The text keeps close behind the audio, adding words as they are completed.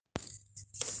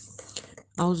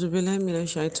Auzubillahi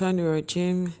minash shaitani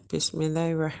rajim.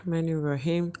 Bismillahir Rahmanir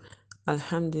Rahim.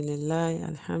 Alhamdulillah,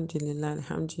 Alhamdulillah,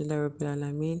 Alhamdulillah Rabbil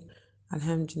Alameen.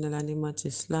 Alhamdulillah Nimat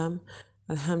Islam.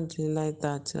 Alhamdulillah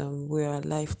that we are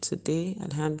alive today.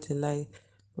 Alhamdulillah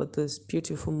for this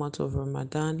beautiful month of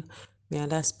Ramadan. May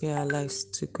Allah spare our lives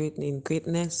to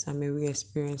greatness, and may we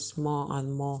experience more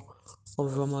and more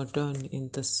of Ramadan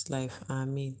in this life.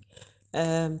 Ameen.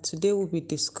 Today we'll be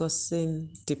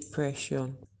discussing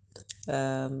depression.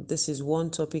 This is one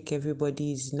topic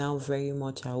everybody is now very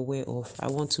much aware of. I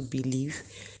want to believe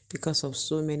because of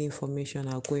so many information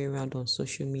are going around on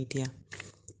social media.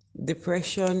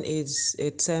 Depression is a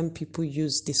term people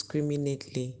use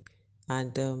discriminately,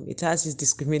 and it has its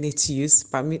discriminate use.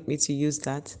 Permit me to use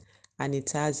that, and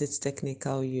it has its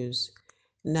technical use.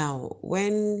 Now,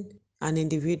 when an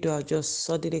individual just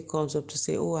suddenly comes up to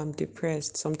say, "Oh, I'm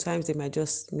depressed," sometimes they might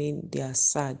just mean they are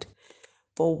sad.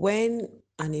 But when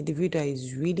an individual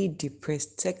is really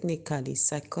depressed, technically,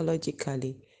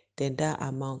 psychologically, then that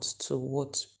amounts to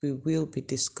what we will be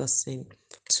discussing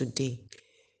today.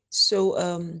 So,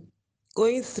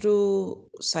 going through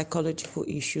psychological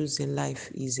issues in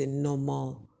life is a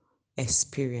normal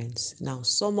experience. Now,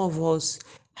 some of us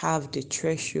have the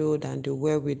threshold and the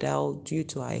wherewithal due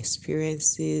to our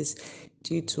experiences,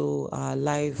 due to our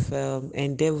life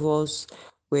endeavors.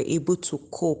 We're able to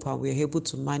cope and we're able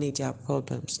to manage our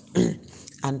problems,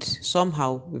 and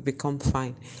somehow we become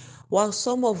fine. While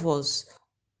some of us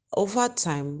over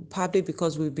time, probably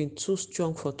because we've been too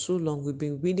strong for too long, we've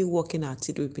been really working at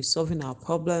it, we've been solving our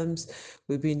problems,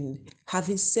 we've been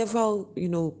having several,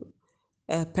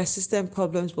 persistent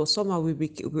problems, but somehow we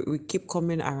keep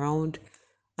coming around,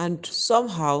 and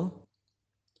somehow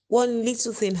one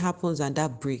little thing happens and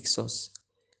that breaks us.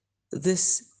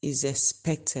 This is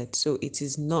expected, so it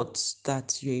is not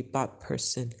that you're a bad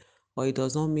person, or it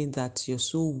does not mean that you're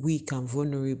so weak and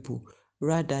vulnerable.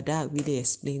 Rather, that really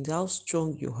explains how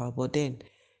strong you are, but then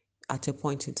at a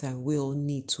point in time, we all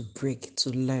need to break to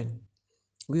learn.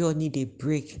 We all need a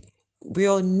break. We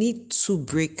all need to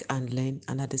break and learn,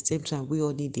 and at the same time, we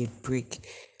all need a break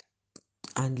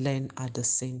and learn at the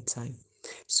same time.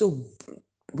 So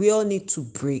we all need to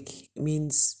break.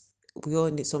 Means we all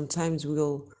need. Sometimes we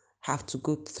all have to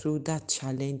go through that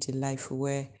challenge in life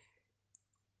where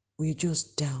we're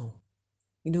just down.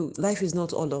 Life is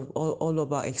not all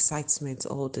about excitement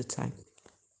all the time.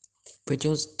 We're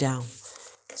just down.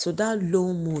 So that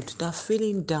low mood, that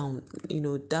feeling down,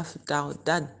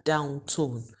 that down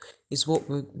tone is what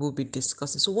we'll be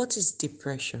discussing. So what is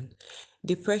depression?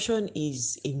 Depression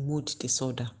is a mood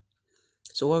disorder.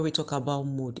 So when we talk about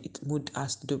mood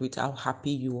has to do with how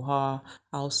happy you are,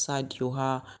 how sad you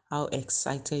are, how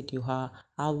excited you are,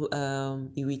 how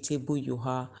irritable you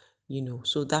are.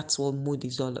 So that's what mood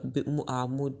is our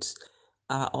moods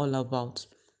are all about.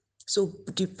 So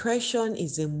depression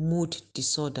is a mood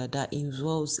disorder that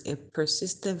involves a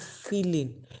persistent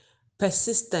feeling.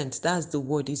 Persistent, that's the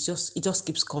word. It just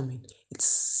keeps coming. It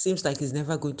seems like it's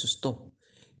never going to stop.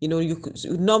 You could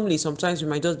normally sometimes we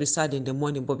might just be sad in the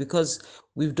morning, but because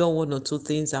we've done one or two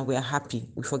things and we are happy,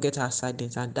 we forget our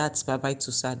sadness, and that's bye bye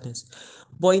to sadness.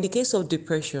 But in the case of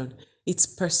depression, it's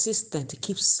persistent. It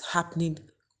keeps happening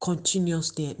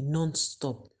continuously and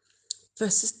non-stop.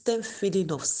 Persistent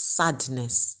feeling of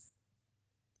sadness,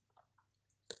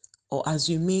 or as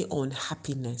you may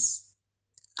unhappiness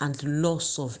and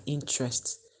loss of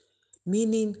interest,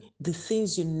 meaning the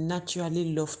things you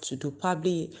naturally love to do.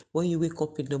 Probably when you wake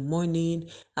up in the morning,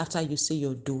 after you say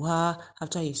your dua,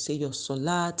 after you say your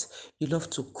salat, you love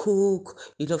to cook,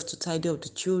 you love to tidy up the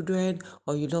children,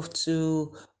 or you love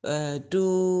to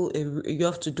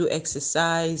do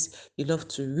exercise, you love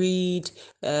to read,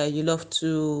 you love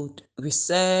to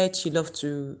research, you love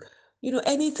to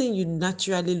anything you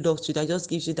naturally love to, that just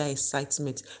gives you that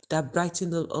excitement, that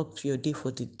brightens up your day for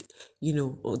the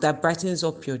that brightens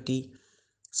up your day.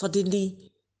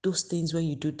 Suddenly, those things, when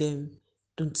you do them,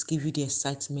 don't give you the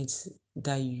excitement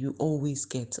that you always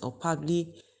get, or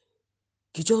probably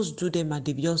you just do them and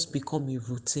they just become a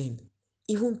routine.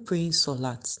 Even praying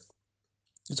salat,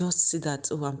 you just see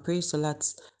that, oh, I'm praying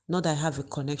salat, not that I have a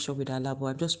connection with Allah, but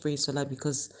I'm just praying salat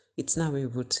because it's now a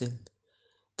routine.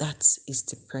 That is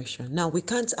depression. Now, we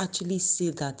can't actually say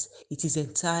that it is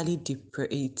entirely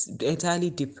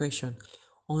depression,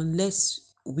 unless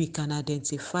we can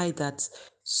identify that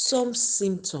some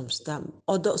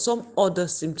other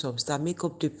symptoms that make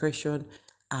up depression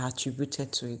are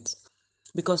attributed to it.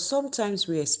 Because sometimes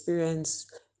we experience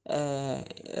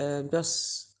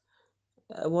just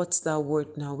what's that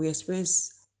word now? We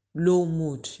experience low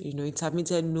mood,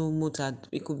 intermittent low mood, and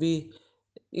it could be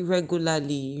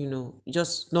irregularly,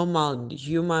 just normal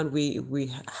human. We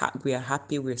are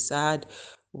happy, we're sad,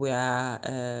 we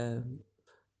are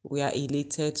we are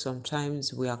elated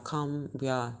sometimes, we are calm, we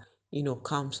are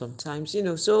calm sometimes,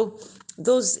 so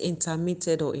those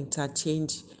intermittent or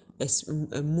interchange as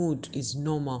a mood is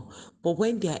normal. But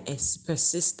when they are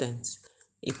persistent,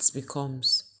 it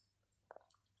becomes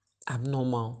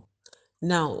abnormal.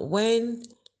 Now, when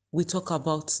we talk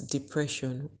about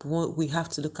depression, we have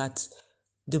to look at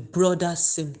the broader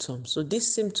symptoms. So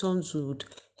these symptoms would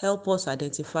help us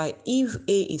identify if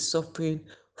A is suffering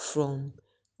from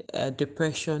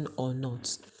depression or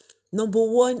not. Number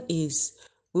one is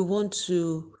we want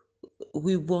to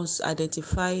we must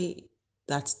identify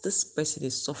that this person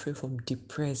is suffering from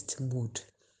depressed mood.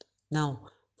 Now,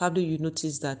 probably you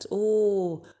notice that,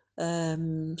 oh,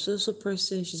 so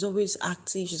person, she's always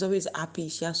active, she's always happy,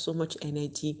 she has so much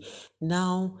energy.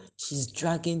 Now she's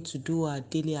dragging to do her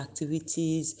daily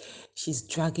activities, she's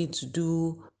dragging to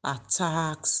do her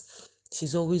tasks,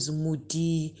 she's always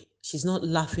moody, she's not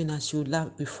laughing as she would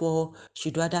laugh before,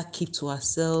 she'd rather keep to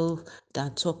herself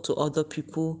than talk to other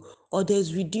people. Or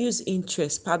there's reduced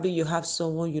interest. Probably you have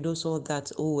someone, someone that,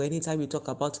 oh, anytime you talk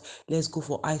about let's go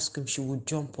for ice cream, she would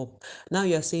jump up. Now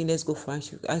you're saying let's go for ice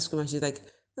cream, and she's like,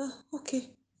 oh, okay,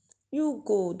 you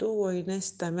go, don't worry,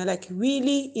 next time. You're like,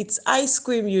 really? It's ice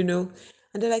cream,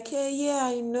 And they're like, yeah, yeah,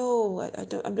 I know.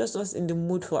 I'm just not in the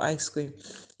mood for ice cream.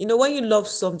 When you love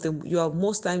something, you are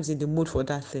most times in the mood for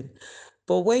that thing.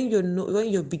 But when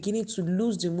you're beginning to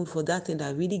lose the mood for that thing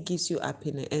that really gives you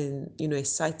happiness and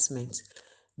excitement,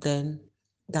 then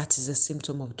that is a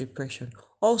symptom of depression.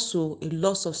 Also, a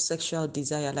loss of sexual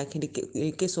desire, like in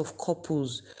the case of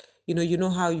couples, you know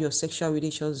how your sexual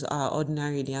relations are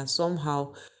ordinarily, and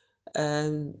somehow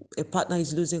a partner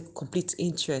is losing complete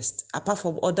interest, apart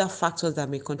from other factors that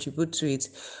may contribute to it.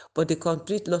 But the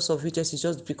complete loss of interest is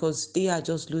just because they are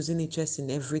just losing interest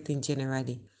in everything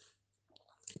generally.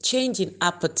 Change in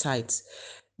appetite,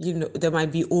 there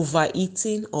might be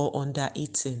overeating or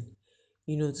undereating.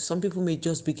 Some people may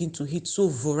just begin to eat so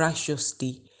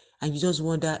voraciously, and you just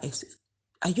wonder,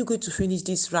 are you going to finish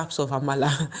these wraps of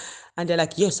amala? And they're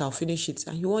like, yes, I'll finish it.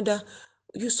 And you wonder,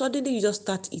 you just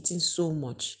start eating so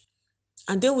much.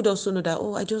 And they would also know that,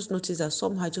 oh, I just noticed that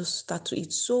somehow I just start to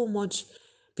eat so much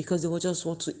because they will just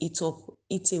want to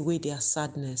eat away their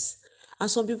sadness. And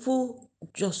some people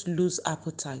just lose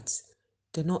appetite.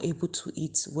 They're not able to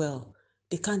eat well.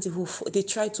 They can't even, they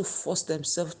try to force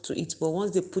themselves to eat, but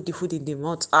once they put the food in their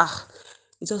mouth,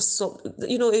 it's just so,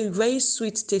 a very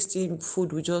sweet tasting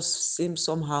food will just seem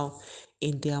somehow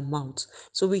in their mouth.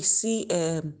 So we see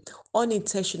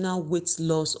unintentional weight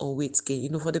loss or weight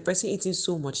gain. For the person eating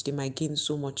so much, they might gain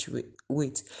so much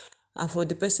weight. And for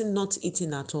the person not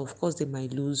eating at all, of course, they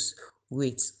might lose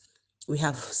weight. We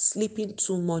have sleeping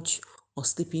too much or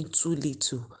sleeping too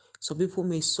little. Some people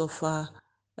may suffer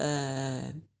uh,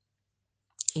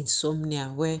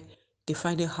 insomnia, where they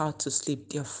find it hard to sleep.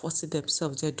 They're forcing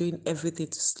themselves, they're doing everything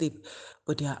to sleep,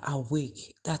 but they are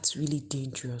awake. That's really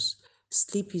dangerous.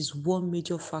 Sleep is one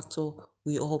major factor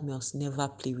we all must never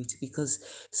play with, because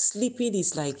sleeping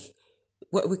is like,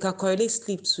 we can correlate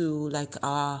sleep to like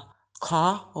our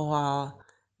car or our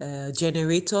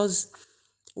generators.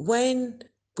 When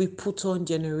we put on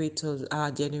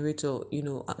our generator,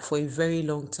 for a very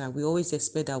long time, we always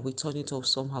expect that we turn it off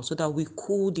somehow so that we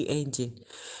cool the engine.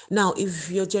 Now,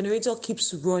 if your generator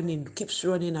keeps running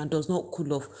and does not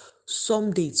cool off,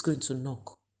 someday it's going to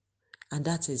knock. And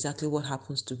that's exactly what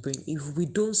happens to brain. If we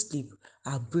don't sleep,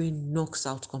 our brain knocks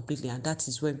out completely, and that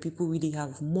is when people really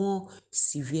have more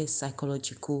severe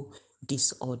psychological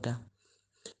disorder.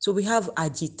 So we have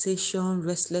agitation,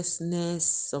 restlessness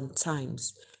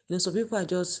sometimes. Some people are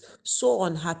just so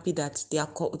unhappy that they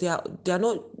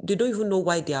don't even know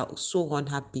why they are so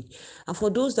unhappy. And for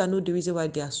those that know the reason why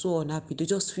they are so unhappy, they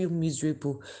just feel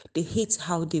miserable. They hate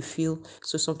how they feel.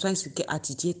 So sometimes it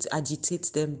agitates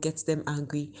them, gets them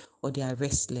angry, or they are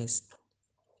restless.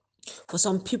 For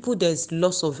some people, there's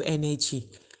loss of energy.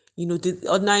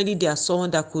 Ordinarily, they are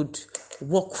someone that could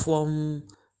walk from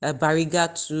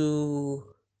Bariga to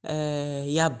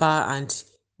Yaba, and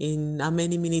in how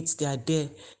many minutes they are there.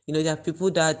 There are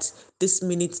people that this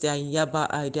minute they are in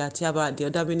Yaba, they are at Yaba, the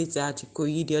other minute they are at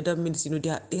Ikoyi, the other minutes,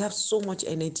 they have so much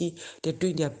energy, they're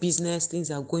doing their business,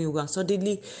 things are going well.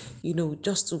 Suddenly,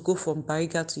 just to go from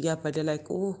Bariga to Yaba, they're like,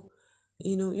 oh,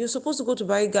 you're supposed to go to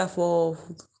Bariga for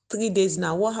 3 days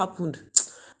now. What happened?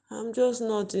 I'm just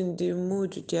not in the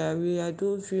mood, Jerry. I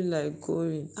don't feel like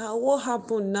going. What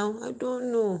happened now? I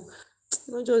don't know.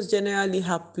 I'm not just generally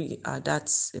happy.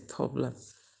 That's a problem.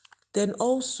 Then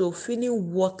also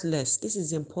feeling worthless. This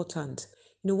is important.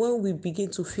 When we begin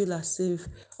to feel as if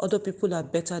other people are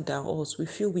better than us, we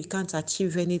feel we can't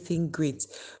achieve anything great.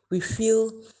 We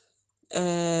feel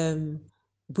um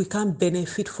we can't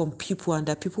benefit from people and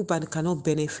that people cannot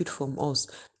benefit from us.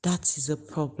 That is a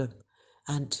problem,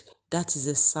 and that is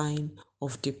a sign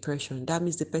of depression. That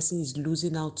means the person is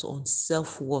losing out on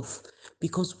self-worth,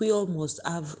 because we all must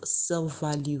have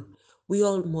self-value. We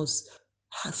all must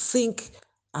think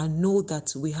and know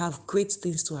that we have great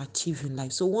things to achieve in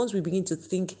life. So once we begin to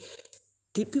think,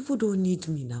 the people don't need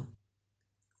me now,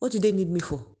 what do they need me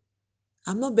for?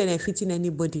 I'm not benefiting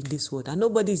anybody in this world, and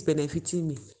nobody is benefiting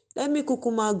me. Let me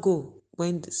kukuma go.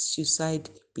 When the suicide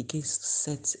begins to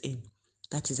set in,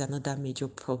 that is another major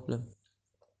problem.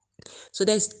 So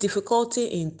there's difficulty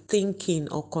in thinking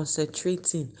or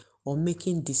concentrating or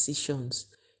making decisions.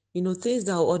 Things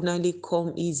that ordinarily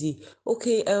come easy.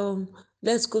 Okay,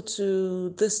 let's go to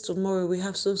this tomorrow. We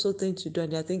have so thing to do,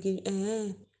 and they're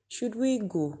thinking, should we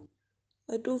go?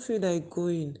 I don't feel like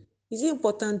going. Is it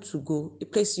important to go? A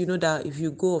place you know that if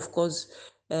you go, of course,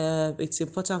 it's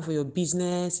important for your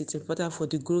business, it's important for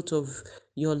the growth of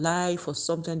your life or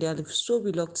something. They are so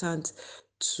reluctant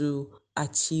to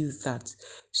achieve that.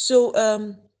 So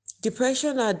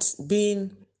depression had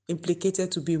been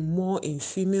implicated to be more in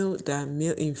females than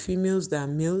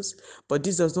males, but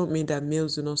this does not mean that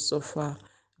males do not suffer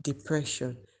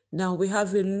depression. Now we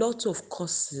have a lot of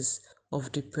causes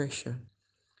of depression.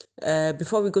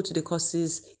 Before we go to the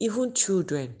causes, even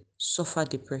children suffer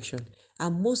depression,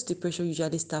 and most depression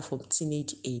usually start from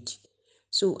teenage age.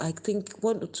 So I think that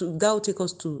will take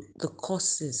us to the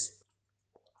causes.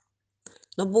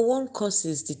 Number one cause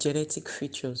is the genetic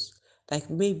features. Like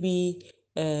maybe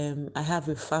I have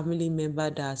a family member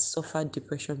that has suffered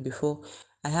depression before.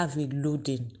 I have a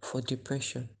loading for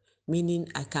depression, meaning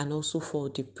I can also fall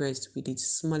depressed with the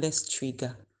smallest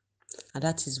trigger. And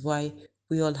that is why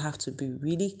we all have to be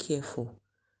really careful.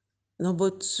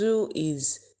 Number two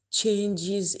is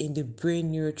changes in the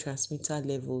brain neurotransmitter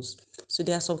levels. So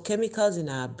there are some chemicals in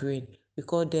our brain. We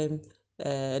call them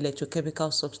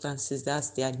electrochemical substances.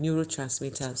 That's their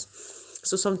neurotransmitters.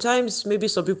 So sometimes maybe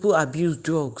some people abuse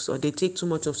drugs, or they take too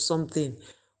much of something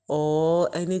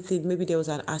or anything. Maybe there was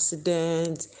an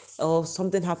accident or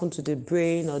something happened to the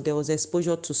brain, or there was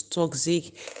exposure to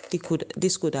toxic.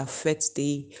 This could affect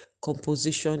the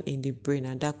composition in the brain,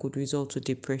 and that could result to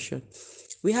depression.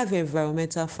 We have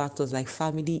environmental factors like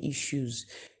family issues,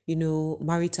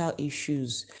 marital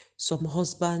issues. Some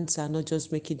husbands are not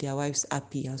just making their wives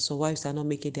happy, and some wives are not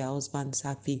making their husbands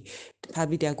happy.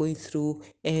 Probably they are going through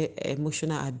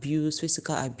emotional abuse,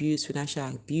 physical abuse, financial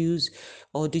abuse,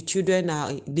 or the children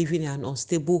are living in an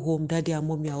unstable home. Daddy and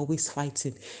mommy are always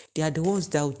fighting. They are the ones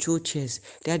that will throw chairs.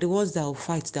 They are the ones that will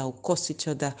fight, that will curse each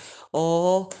other,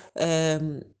 or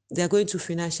they are going to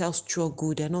financial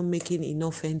struggle. They're not making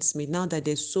enough ends meet. Now that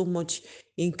there's so much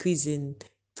increase in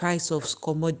price of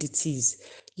commodities,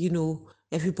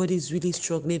 everybody's really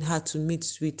struggling hard to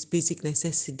meet with basic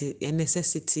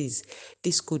necessities.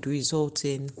 This could result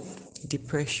in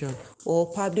depression,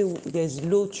 or probably there's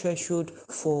low threshold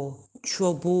for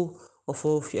trouble or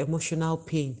for emotional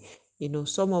pain.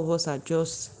 Some of us are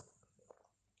just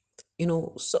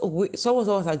some of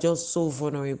us are just so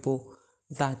vulnerable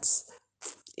that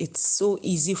it's so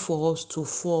easy for us to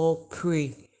fall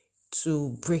prey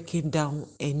to breaking down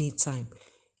anytime.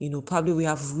 Probably we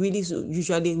have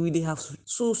usually really have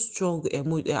so strong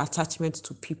attachment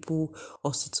to people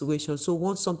or situations. So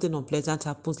once something unpleasant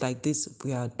happens like this,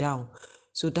 we are down.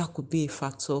 So that could be a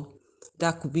factor.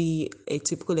 That could be a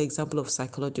typical example of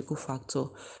psychological factor.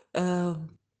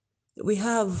 Um, we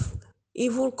have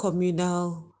even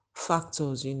communal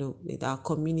factors, in our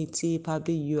community.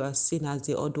 Probably you are seen as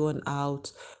the odd one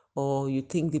out, or you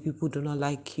think the people do not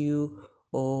like you,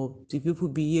 or the people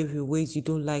behave in ways you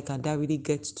don't like, and that really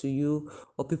gets to you,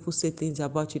 or people say things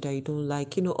about you that you don't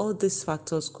like. All these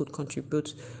factors could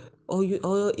contribute,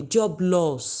 or job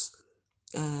loss,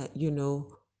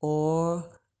 or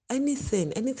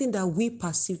anything that we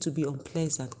perceive to be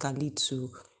unpleasant can lead to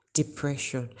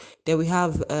depression. Then we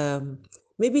have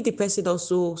maybe the person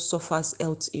also suffers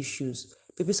health issues.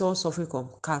 Maybe someone suffering from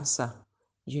cancer,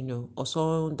 or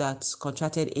someone that's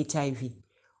contracted HIV,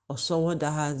 or someone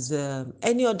that has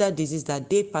any other disease that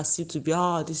they perceive to be,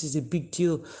 this is a big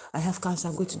deal. I have cancer,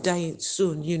 I'm going to die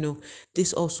soon.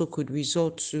 This also could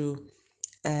result to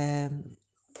um,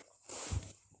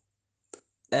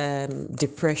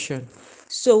 depression.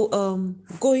 So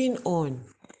going on,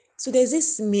 so there's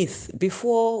this myth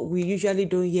before, we usually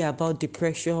don't hear about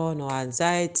depression or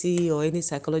anxiety or any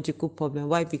psychological problem.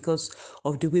 Why? Because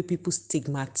of the way people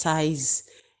stigmatize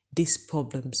these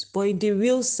problems. But in the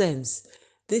real sense,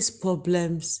 these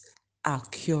problems are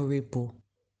curable,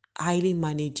 highly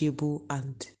manageable,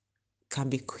 and can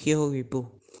be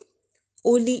curable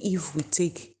only if we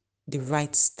take the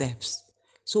right steps.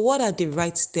 So, what are the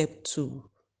right steps to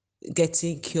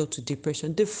getting cured to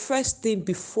depression? The first thing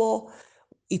before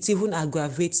it even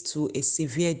aggravates to a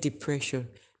severe depression,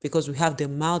 because we have the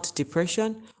mild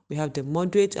depression, we have the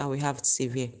moderate, and we have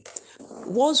severe.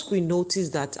 Once we notice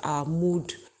that our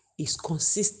mood is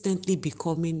consistently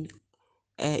becoming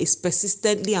is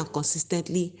persistently and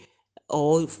consistently,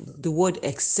 or the word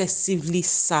excessively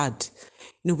sad.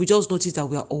 We just notice that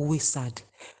we are always sad.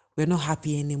 We're not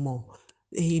happy anymore.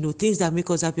 Things that make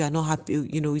us happy are not happy.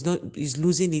 It's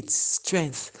losing its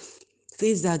strength.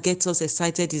 Things that get us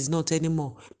excited is not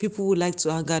anymore. People who like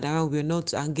to hang around, we're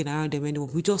not hanging around them anymore.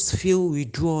 We just feel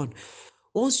withdrawn.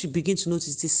 Once you begin to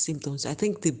notice these symptoms, I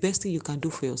think the best thing you can do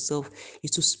for yourself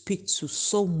is to speak to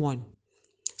someone.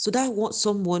 So that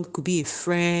someone could be a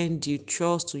friend you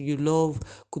trust or you love,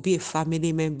 could be a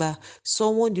family member,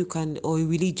 someone you can, or a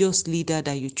religious leader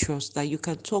that you trust, that you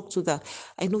can talk to, that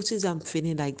I notice I'm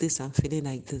feeling like this, I'm feeling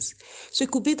like this. So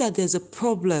it could be that there's a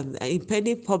problem, an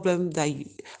impending problem that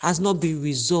has not been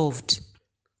resolved.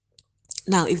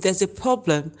 Now, if there's a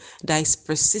problem that is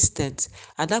persistent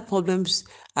and that problem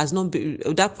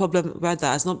rather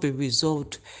has not been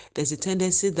resolved, there's a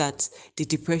tendency that the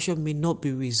depression may not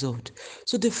be resolved.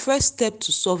 So the first step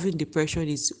to solving depression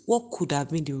is what could have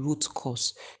been the root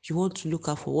cause. You want to look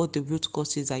out for what the root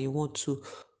cause is and you want to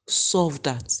solve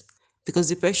that. Because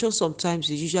depression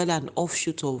sometimes is usually an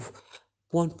offshoot of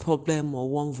one problem or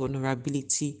one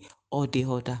vulnerability or the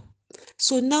other.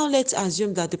 So now let's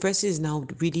assume that the person is now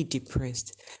really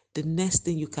depressed. The next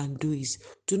thing you can do is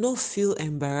do not feel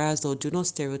embarrassed, or do not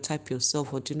stereotype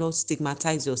yourself, or do not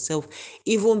stigmatize yourself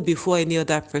even before any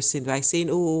other person by saying,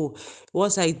 oh,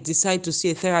 once I decide to see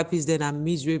a therapist, then I'm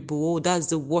miserable. Oh, that's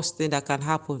the worst thing that can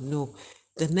happen. No.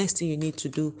 The next thing you need to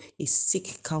do is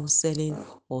seek counseling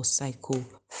or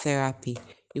psychotherapy.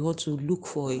 You want to look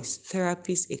for a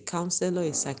therapist, a counselor,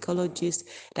 a psychologist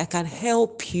that can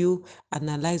help you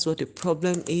analyze what the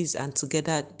problem is, and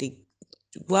together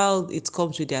while it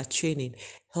comes with their training,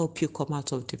 help you come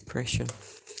out of depression.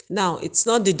 Now, it's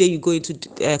not the day you go into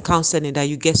counseling that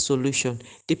you get solution,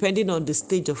 depending on the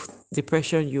stage of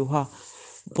depression you are,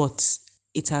 but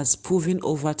it has proven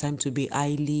over time to be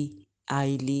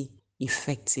highly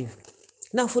effective.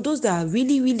 Now, for those that are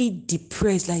really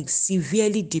depressed, like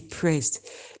severely depressed,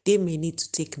 they may need to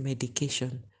take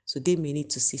medication. So they may need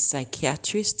to see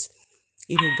psychiatrists,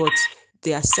 but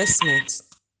the assessment